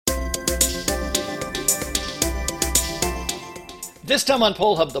This time on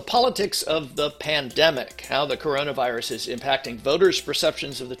Poll Hub, the politics of the pandemic, how the coronavirus is impacting voters'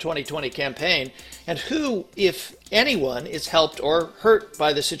 perceptions of the 2020 campaign, and who, if anyone, is helped or hurt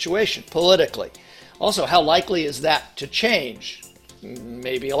by the situation politically. Also, how likely is that to change?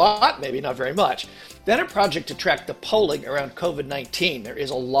 Maybe a lot, maybe not very much. Then a project to track the polling around COVID-19. There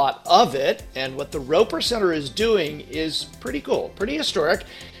is a lot of it, and what the Roper Center is doing is pretty cool, pretty historic.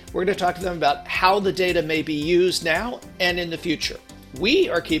 We're going to talk to them about how the data may be used now and in the future. We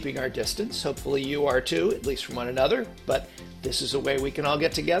are keeping our distance. Hopefully you are too, at least from one another. But this is a way we can all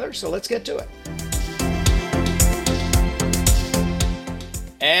get together, so let's get to it.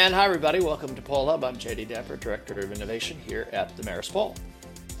 And hi, everybody. Welcome to Poll Hub. I'm J.D. Dapper, Director of Innovation here at the Marist Poll.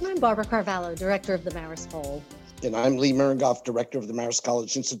 And I'm Barbara Carvalho, Director of the Marist Poll. And I'm Lee Miringoff, Director of the Marist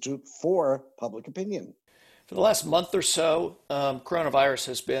College Institute for Public Opinion. For the last month or so, coronavirus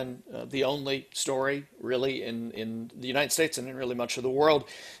has been the only story really in the United States and in really much of the world.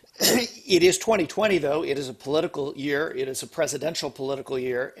 It is 2020, though. It is a political year. It is a presidential political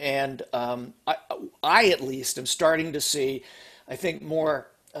year. And I at least, am starting to see, I think, more,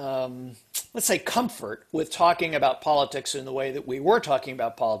 let's say, comfort with talking about politics in the way that we were talking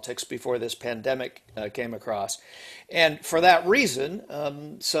about politics before this pandemic came across. And for that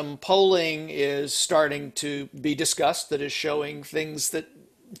reason, some polling is starting to be discussed that is showing things that,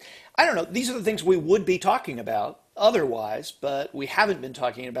 I don't know, these are the things we would be talking about otherwise, but we haven't been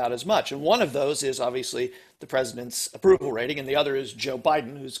talking about as much. And one of those is obviously the president's approval rating, and the other is Joe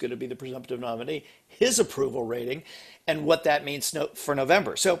Biden, who's going to be the presumptive nominee, his approval rating, and what that means for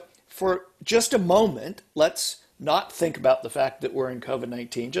November. So for just a moment, let's not think about the fact that we're in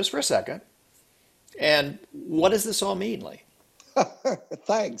COVID-19 just for a second. And what does this all mean, Lee?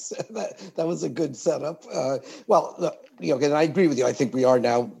 Thanks. That was a good setup. And I agree with you. I think we are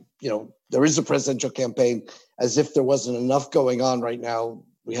now, there is a presidential campaign. As if there wasn't enough going on right now,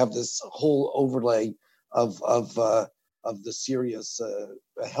 we have this whole overlay of the serious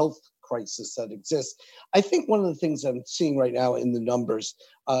health crisis that exists. I think one of the things I'm seeing right now in the numbers,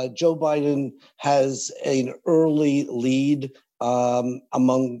 Joe Biden has an early lead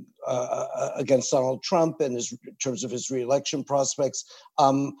against Donald Trump and in terms of his reelection prospects.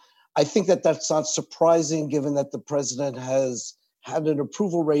 I think that's not surprising, given that the president has had an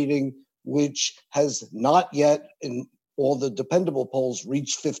approval rating which has not yet, in all the dependable polls,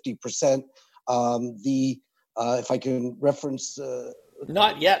 reached 50%. If I can reference,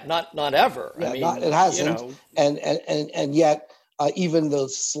 not yet, not ever. Yeah, it hasn't, and yet even the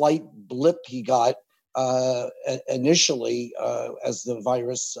slight blip he got initially, as the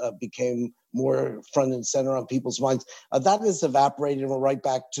virus became more front and center on people's minds, that is evaporated. We're right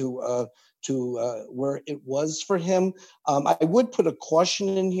back to where it was for him. I would put a caution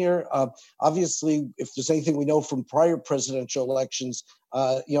in here. Obviously, if there's anything we know from prior presidential elections,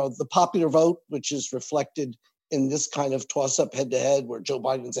 the popular vote, which is reflected in this kind of toss-up head-to-head, where Joe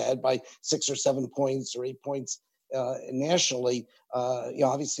Biden's ahead by 6 or 7 points or 8 points nationally,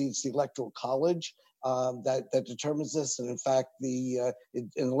 obviously it's the Electoral College that determines this. And in fact, in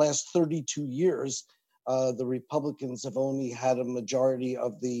the last 32 years, the Republicans have only had a majority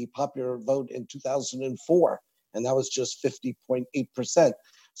of the popular vote in 2004, and that was just 50.8%.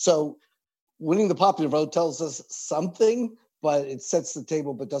 So winning the popular vote tells us something, but it sets the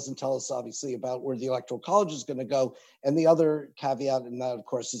table, but doesn't tell us, obviously, about where the Electoral College is going to go. And the other caveat in that, of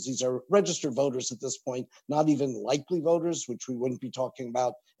course, is these are registered voters at this point, not even likely voters, which we wouldn't be talking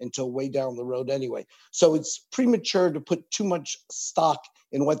about until way down the road anyway. So it's premature to put too much stock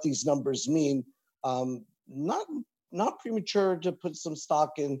in what these numbers mean. Not premature to put some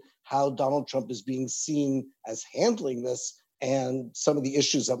stock in how Donald Trump is being seen as handling this and some of the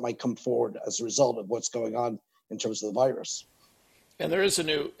issues that might come forward as a result of what's going on in terms of the virus. And there is a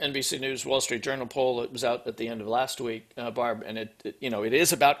new NBC News Wall Street Journal poll that was out at the end of last week, Barb, and it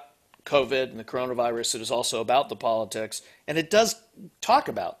is about COVID and the coronavirus. It is also about the politics, and it does talk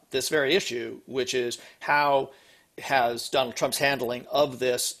about this very issue, which is how has Donald Trump's handling of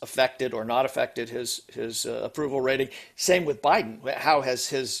this affected or not affected his approval rating. Same with Biden. How has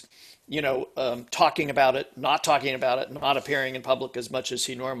his talking about it, not appearing in public as much as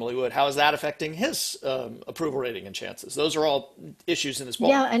he normally would, how is that affecting his approval rating and chances? Those are all issues in this poll.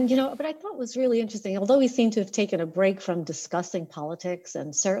 Yeah, and but I thought was really interesting, although he seemed to have taken a break from discussing politics,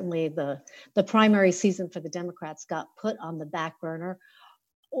 and certainly the primary season for the Democrats got put on the back burner.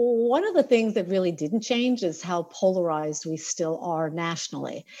 One of the things that really didn't change is how polarized we still are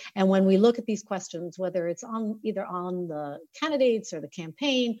nationally. And when we look at these questions, whether it's either on the candidates or the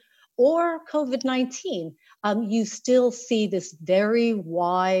campaign or COVID-19, you still see this very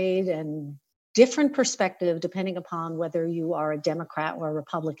wide and different perspective depending upon whether you are a Democrat or a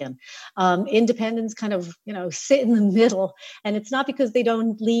Republican. Independents kind of, sit in the middle, and it's not because they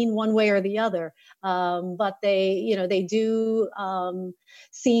don't lean one way or the other, but they do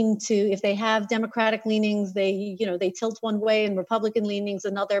seem to, if they have Democratic leanings, they tilt one way, and Republican leanings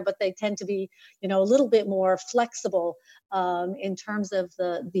another, but they tend to be, a little bit more flexible in terms of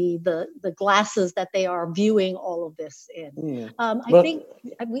the glasses that they are viewing all of this in.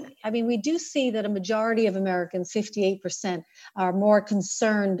 We do see that a majority of Americans, 58%, are more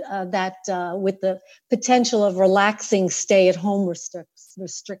concerned that with the potential of relaxing stay-at-home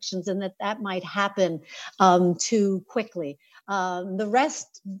restrictions, and that might happen too quickly. The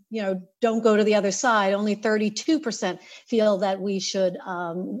rest, don't go to the other side. Only 32% feel that we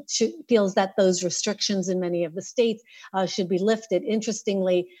feels that those restrictions in many of the states should be lifted.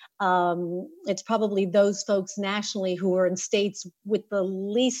 Interestingly, it's probably those folks nationally who are in states with the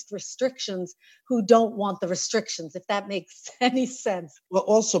least restrictions who don't want the restrictions, if that makes any sense. Well,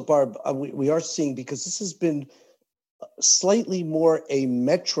 also, Barb, we are seeing, because this has been slightly more a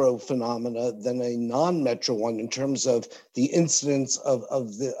metro phenomena than a non-metro one in terms of the incidence of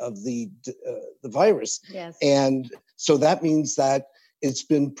the virus. Yes. And so that means that it's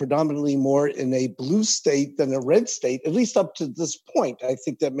been predominantly more in a blue state than a red state, at least up to this point. I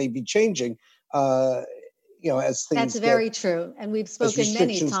think that may be changing, as things That's very true. And we've spoken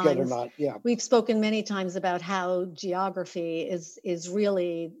many times. We've spoken many times about how geography is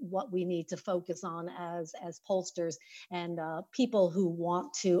really what we need to focus on as pollsters and people who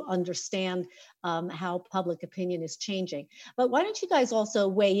want to understand how public opinion is changing. But why don't you guys also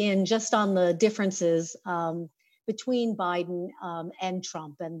weigh in just on the differences between Biden and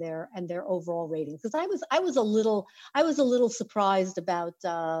Trump and their overall ratings? Because I was a little surprised about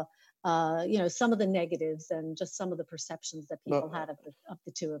some of the negatives and just some of the perceptions that people had of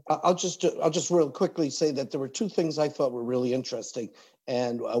the two of them. I'll just real quickly say that there were two things I thought were really interesting,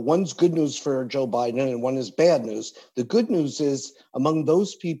 and one's good news for Joe Biden and one is bad news. The good news is, among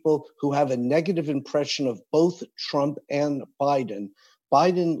those people who have a negative impression of both Trump and Biden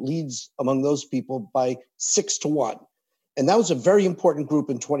leads among those people by 6-1. And that was a very important group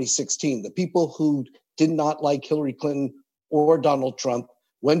in 2016. The people who did not like Hillary Clinton or Donald Trump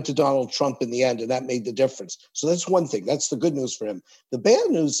went to Donald Trump in the end, and that made the difference. So that's one thing. That's the good news for him. The bad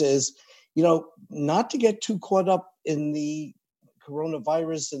news is, not to get too caught up in the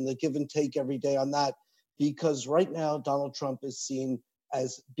coronavirus and the give and take every day on that, because right now Donald Trump is seen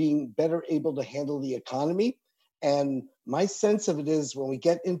as being better able to handle the economy. And my sense of it is, when we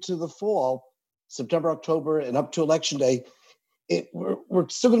get into the fall, September, October, and up to Election Day, we're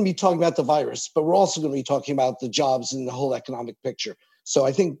still going to be talking about the virus, but we're also going to be talking about the jobs and the whole economic picture. So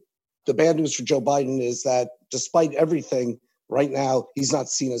I think the bad news for Joe Biden is that despite everything, right now, he's not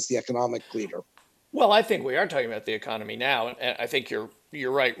seen as the economic leader. Well, I think we are talking about the economy now, and I think you're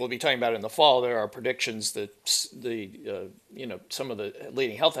right. We'll be talking about it in the fall. There are predictions that some of the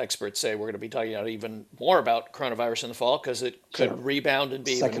leading health experts say we're going to be talking about even more about coronavirus in the fall because it could rebound and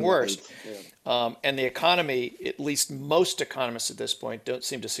be even worse. And the economy, at least most economists at this point, don't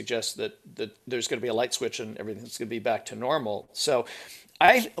seem to suggest that there's going to be a light switch and everything's going to be back to normal. So,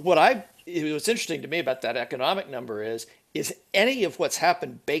 what's interesting to me about that economic number is any of what's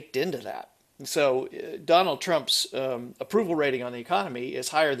happened baked into that. So Donald Trump's approval rating on the economy is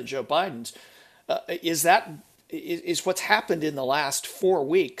higher than Joe Biden's. Is what's happened in the last 4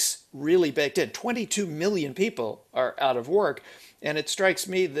 weeks really baked in? 22 million people are out of work, and it strikes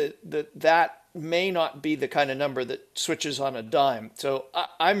me that may not be the kind of number that switches on a dime. So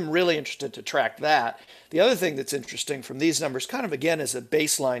I'm really interested to track that. The other thing that's interesting from these numbers, kind of again as a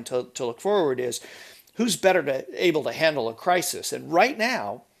baseline to look forward, is who's better able to handle a crisis. And right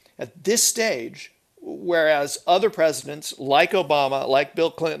now, at this stage, whereas other presidents like Obama, like Bill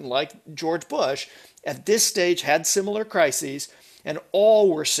Clinton, like George Bush, at this stage had similar crises, and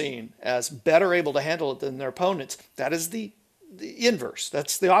all were seen as better able to handle it than their opponents. That is the inverse.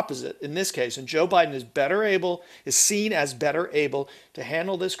 That's the opposite in this case. And Joe Biden is seen as better able to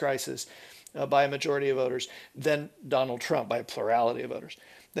handle this crisis by a majority of voters than Donald Trump, by a plurality of voters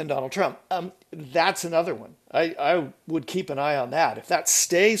than Donald Trump. That's another one. I would keep an eye on that. If that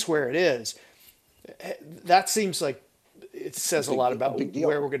stays where it is, that seems like it says a lot about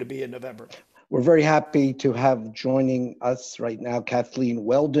where we're going to be in November. We're very happy to have joining us right now Kathleen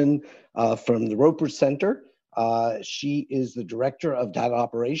Weldon from the Roper Center. She is the Director of Data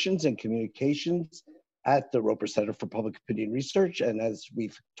Operations and Communications at the Roper Center for Public Opinion Research. And as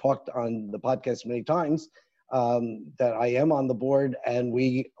we've talked on the podcast many times, that I am on the board, and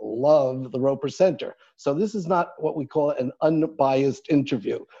we love the Roper Center. So this is not what we call an unbiased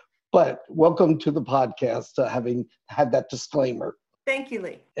interview. But welcome to the podcast, having had that disclaimer. Thank you,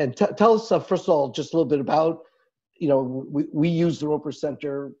 Lee. And tell us, first of all, just a little bit about, we use the Roper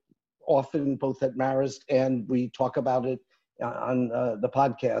Center often, both at Marist, and we talk about it on the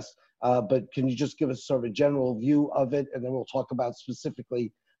podcast. But can you just give us sort of a general view of it, and then we'll talk about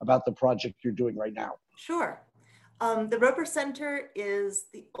specifically about the project you're doing right now. Sure. The Roper Center is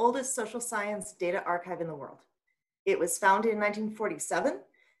the oldest social science data archive in the world. It was founded in 1947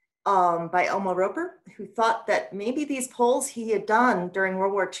 by Elmo Roper, who thought that maybe these polls he had done during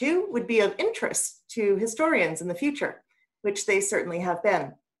World War II would be of interest to historians in the future, which they certainly have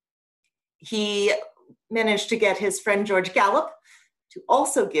been. He managed to get his friend George Gallup to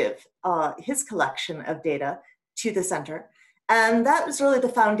also give his collection of data to the center. And that was really the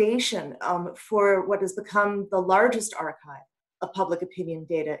foundation for what has become the largest archive of public opinion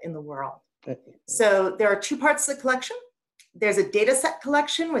data in the world. So there are two parts to the collection. There's a data set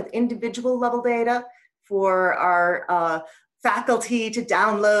collection with individual level data for our faculty to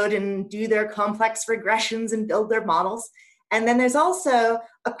download and do their complex regressions and build their models. And then there's also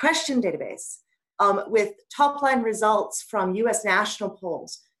a question database with top-line results from US national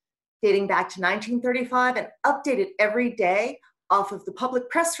polls dating back to 1935 and updated every day off of the public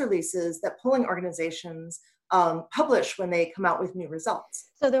press releases that polling organizations publish when they come out with new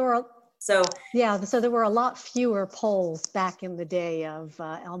results. So there were there were a lot fewer polls back in the day of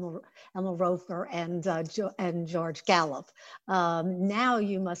Elmo Roper and George Gallup. Now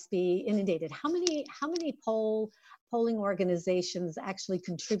you must be inundated. How many polling organizations actually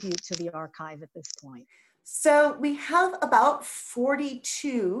contribute to the archive at this point? So we have about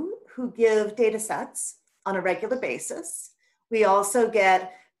 42 who give data sets on a regular basis. We also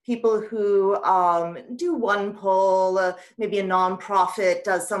get people who do one poll, maybe a nonprofit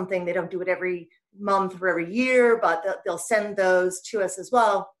does something, they don't do it every month or every year, but they'll send those to us as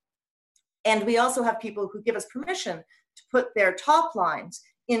well. And we also have people who give us permission to put their top lines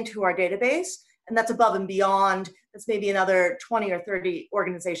into our database, and that's above and beyond, that's maybe another 20 or 30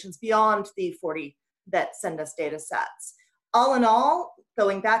 organizations beyond the 40 that send us data sets. All in all,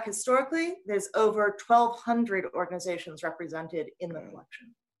 going back historically, there's over 1,200 organizations represented in the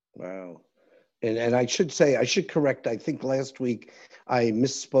collection. Wow. And I should correct, I think last week I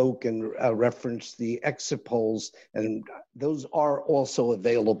misspoke and referenced the exit polls, and those are also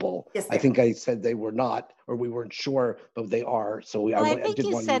available. Yes, I think I said they were not, or we weren't sure, but they are. So I think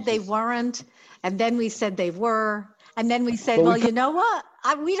you said they weren't, and then we said they were, and then we said, well, you know what?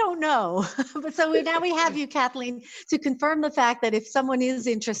 We don't know. But so now we have you, Kathleen, to confirm the fact that if someone is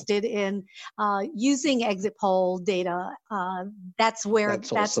interested in using exit poll data, that's where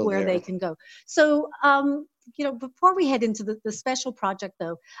they can go. So, before we head into the special project,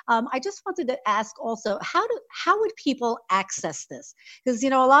 though, I just wanted to ask also, how would people access this? Because, a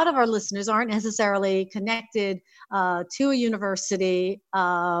lot of our listeners aren't necessarily connected to a university,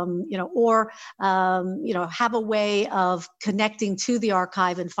 or, have a way of connecting to the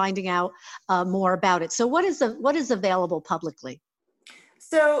archive and finding out more about it. So what is available publicly?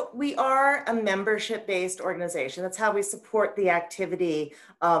 So we are a membership-based organization. That's how we support the activity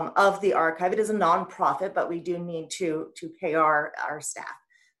of the archive. It is a nonprofit, but we do need to pay our staff.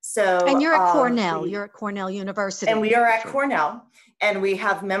 So and you're at Cornell. You're at Cornell University. And we are at Cornell, and we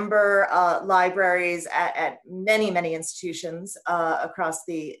have member libraries at many, many institutions across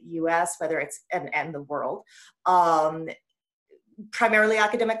the U.S., whether it's and the world. Primarily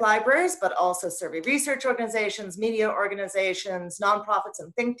academic libraries, but also survey research organizations, media organizations, nonprofits,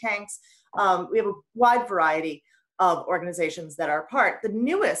 and think tanks. We have a wide variety of organizations that are part. The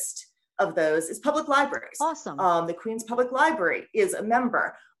newest of those is public libraries. Awesome. The Queens Public Library is a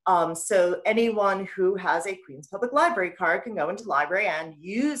member. So anyone who has a Queens Public Library card can go into the library and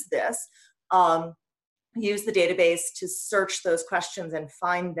use this, use the database to search those questions and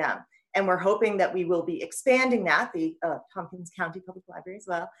find them. And we're hoping that we will be expanding that. The Tompkins County Public Library as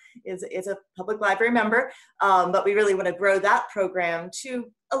well is a public library member, but we really want to grow that program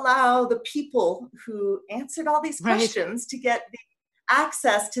to allow the people who answered all these questions to get the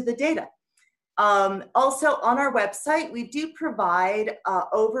access to the data. Also on our website, we do provide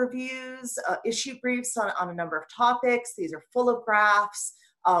overviews, issue briefs on a number of topics. These are full of graphs.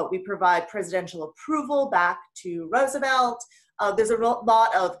 We provide presidential approval back to Roosevelt. There's a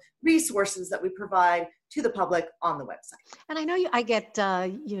lot of resources that we provide to the public on the website. And I know I get,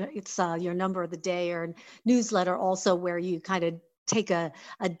 it's your number of the day or newsletter also where you kind of take a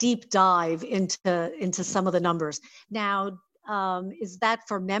deep dive into some of the numbers. Now, is that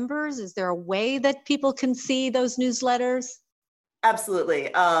for members? Is there a way that people can see those newsletters?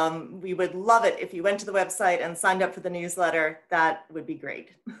 Absolutely. We would love it if you went to the website and signed up for the newsletter. That would be great.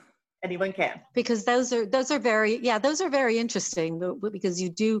 anyone can. Because those are very interesting, because you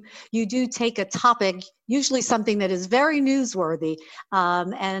do take a topic, usually something that is very newsworthy,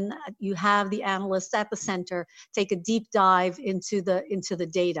 and you have the analysts at the center take a deep dive into the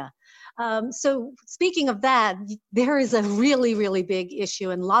data. So speaking of that, there is a really, really big issue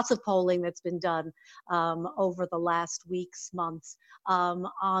and lots of polling that's been done over the last weeks, months,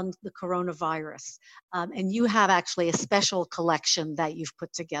 on the coronavirus. And you have actually a special collection that you've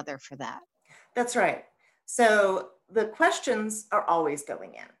put together for that. That's right. So the questions are always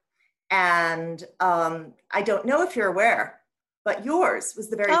going in. And I don't know if you're aware, but yours was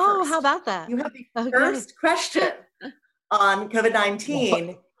the very first. Oh, how about that? You have the first question on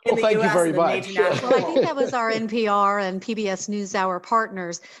COVID-19 in the thank US you very and much. major national. Well, I think that was our NPR and PBS NewsHour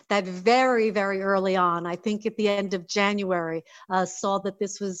partners that very, very early on, I think at the end of January, saw that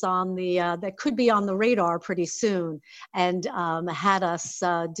this was on the, that could be on the radar pretty soon, and had us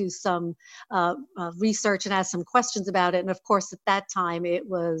do some research and ask some questions about it. And of course, at that time, it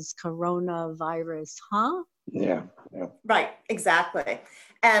was coronavirus, huh? Yeah. Right, exactly.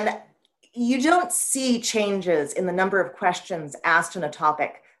 And you don't see changes in the number of questions asked on a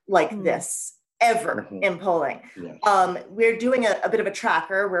topic like this ever in polling. Yeah. We're doing a bit of a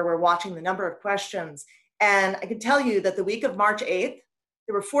tracker where we're watching the number of questions. And I can tell you that the week of March 8th,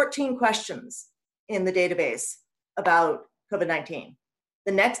 there were 14 questions in the database about COVID-19.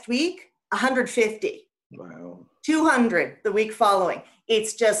 The next week, 150. Wow. 200 the week following.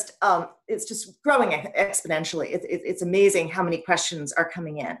 It's just growing exponentially. It's amazing how many questions are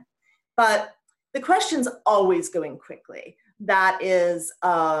coming in. But the questions always going quickly. That is,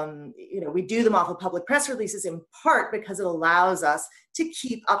 we do them off of public press releases in part because it allows us to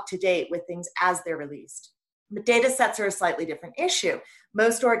keep up to date with things as they're released. The data sets are a slightly different issue.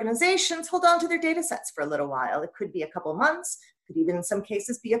 Most organizations hold on to their data sets for a little while. It could be a couple months, could even in some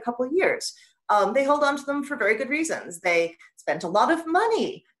cases be a couple of years. They hold on to them for very good reasons. They spent a lot of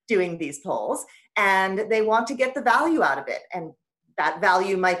money doing these polls, and they want to get the value out of it. And that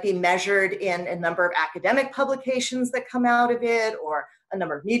value might be measured in a number of academic publications that come out of it, or a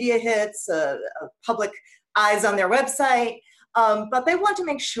number of media hits, public eyes on their website. But they want to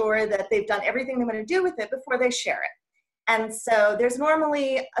make sure that they've done everything they want to do with it before they share it. And so there's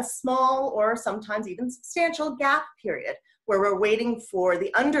normally a small or sometimes even substantial gap period where we're waiting for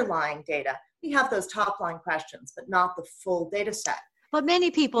the underlying data. We have those top line questions, but not the full data set. But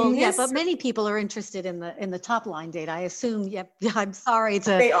many people, many people are interested in the top line data. I assume. I'm sorry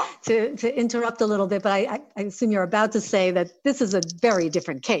to interrupt a little bit, but I assume you're about to say that this is a very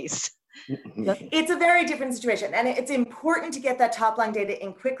different case. It's a very different situation, and it's important to get that top line data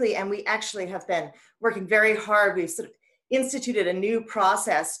in quickly. And we actually have been working very hard. We've sort of instituted a new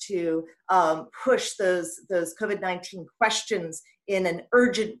process to push those COVID-19 questions in an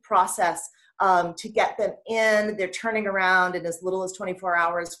urgent process. To get them in. They're turning around in as little as 24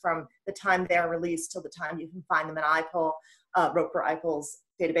 hours from the time they're released till the time you can find them in iPoll, Roper iPoll's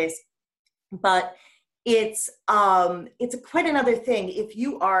database. But it's quite another thing if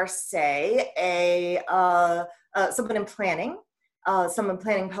you are, say, someone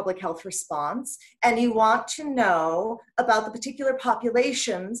planning public health response, and you want to know about the particular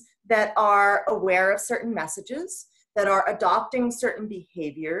populations that are aware of certain messages, that are adopting certain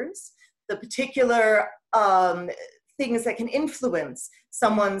behaviors, the particular things that can influence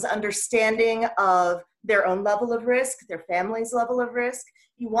someone's understanding of their own level of risk, their family's level of risk.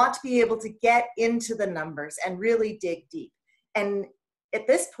 You want to be able to get into the numbers and really dig deep. And at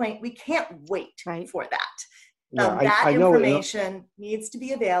this point, we can't wait for that. That information needs to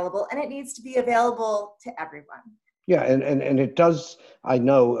be available, and it needs to be available to everyone. Yeah, and it does, I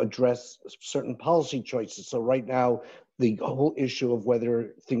know, address certain policy choices. So right now, the whole issue of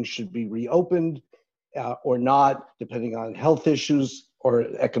whether things should be reopened or not, depending on health issues or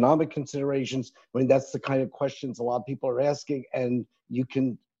economic considerations. I mean, that's the kind of questions a lot of people are asking, and you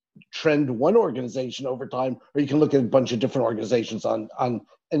can trend one organization over time, or you can look at a bunch of different organizations on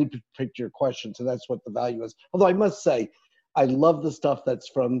any particular question. So that's what the value is. Although I must say, I love the stuff that's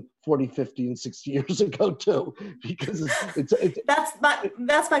from 40, 50, and 60 years ago too, because it's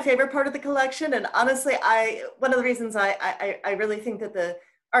that's my favorite part of the collection. And honestly, one of the reasons I really think that the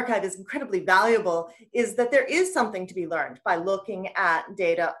archive is incredibly valuable is that there is something to be learned by looking at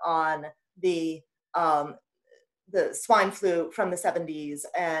data on the swine flu from the 70s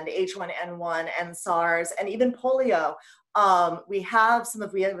and H1N1 and SARS and even polio. We have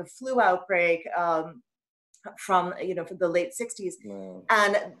a flu outbreak from the late 60s. Wow.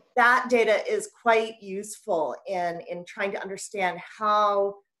 And that data is quite useful in trying to understand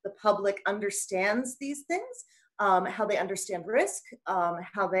how the public understands these things. how they understand risk,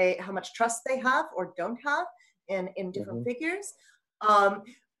 how much trust they have or don't have in different figures.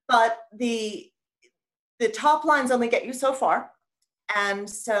 But the top lines only get you so far. And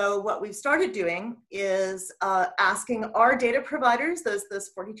so what we've started doing is asking our data providers, those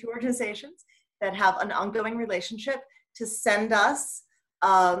 42 organizations that have an ongoing relationship, to send us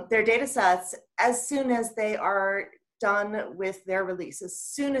their data sets as soon as they are done with their release, as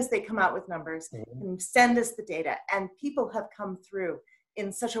soon as they come out with numbers, and send us the data. And people have come through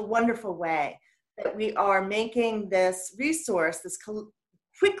in such a wonderful way that we are making this resource, this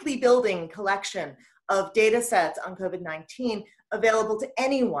quickly building collection of data sets on COVID-19 available to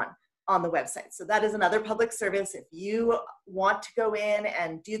anyone on the website. So that is another public service. If you want to go in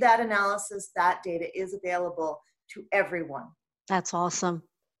and do that analysis, that data is available to everyone. That's awesome.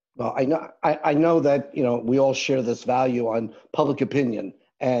 Well, I know that, we all share this value on public opinion,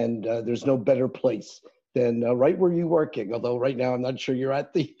 and there's no better place than right where you're working. Although right now I'm not sure you're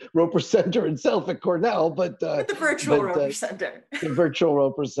at the Roper Center itself at Cornell, but at the virtual Roper Center, the virtual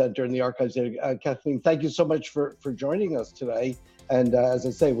Roper Center in the archives. Kathleen, thank you so much for joining us today. And as I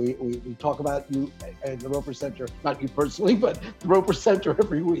say, we talk about you at the Roper Center, not you personally, but the Roper Center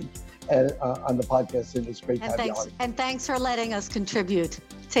every week on the podcast. And it's great to have you on. And thanks for letting us contribute.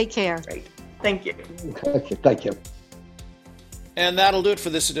 Take care. Great. Thank you. Okay, thank you. And that'll do it for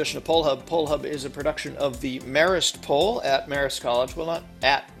this edition of Poll Hub. Poll Hub is a production of the Marist Poll at Marist College. Well, not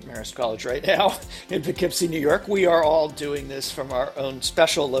at Marist College right now in Poughkeepsie, New York. We are all doing this from our own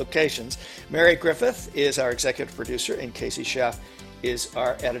special locations. Mary Griffith is our executive producer, and Casey Schaff is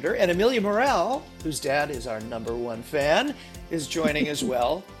our editor. And Amelia Morrell, whose dad is our #1 fan, is joining as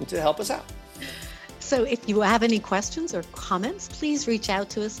well to help us out. So if you have any questions or comments, please reach out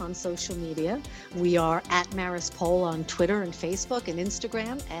to us on social media. We are at Marist Poll on Twitter and Facebook and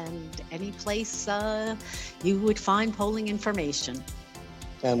Instagram, and any place you would find polling information.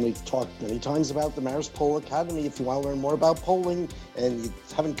 And we've talked many times about the Marist Poll Academy. If you want to learn more about polling and you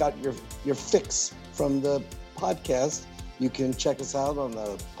haven't got your fix from the podcast, you can check us out on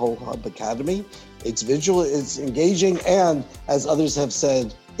the Poll Hub Academy. It's visual, it's engaging, and as others have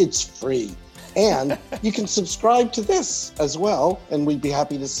said, it's free. And you can subscribe to this as well, and we'd be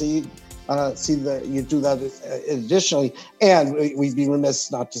happy to see that you do that additionally. And we'd be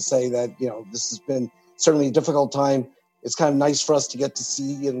remiss not to say that this has been certainly a difficult time. It's kind of nice for us to get to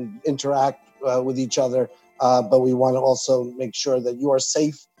see and interact with each other, but we want to also make sure that you are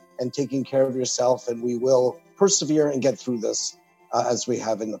safe and taking care of yourself, and we will persevere and get through this as we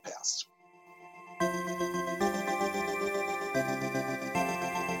have in the past.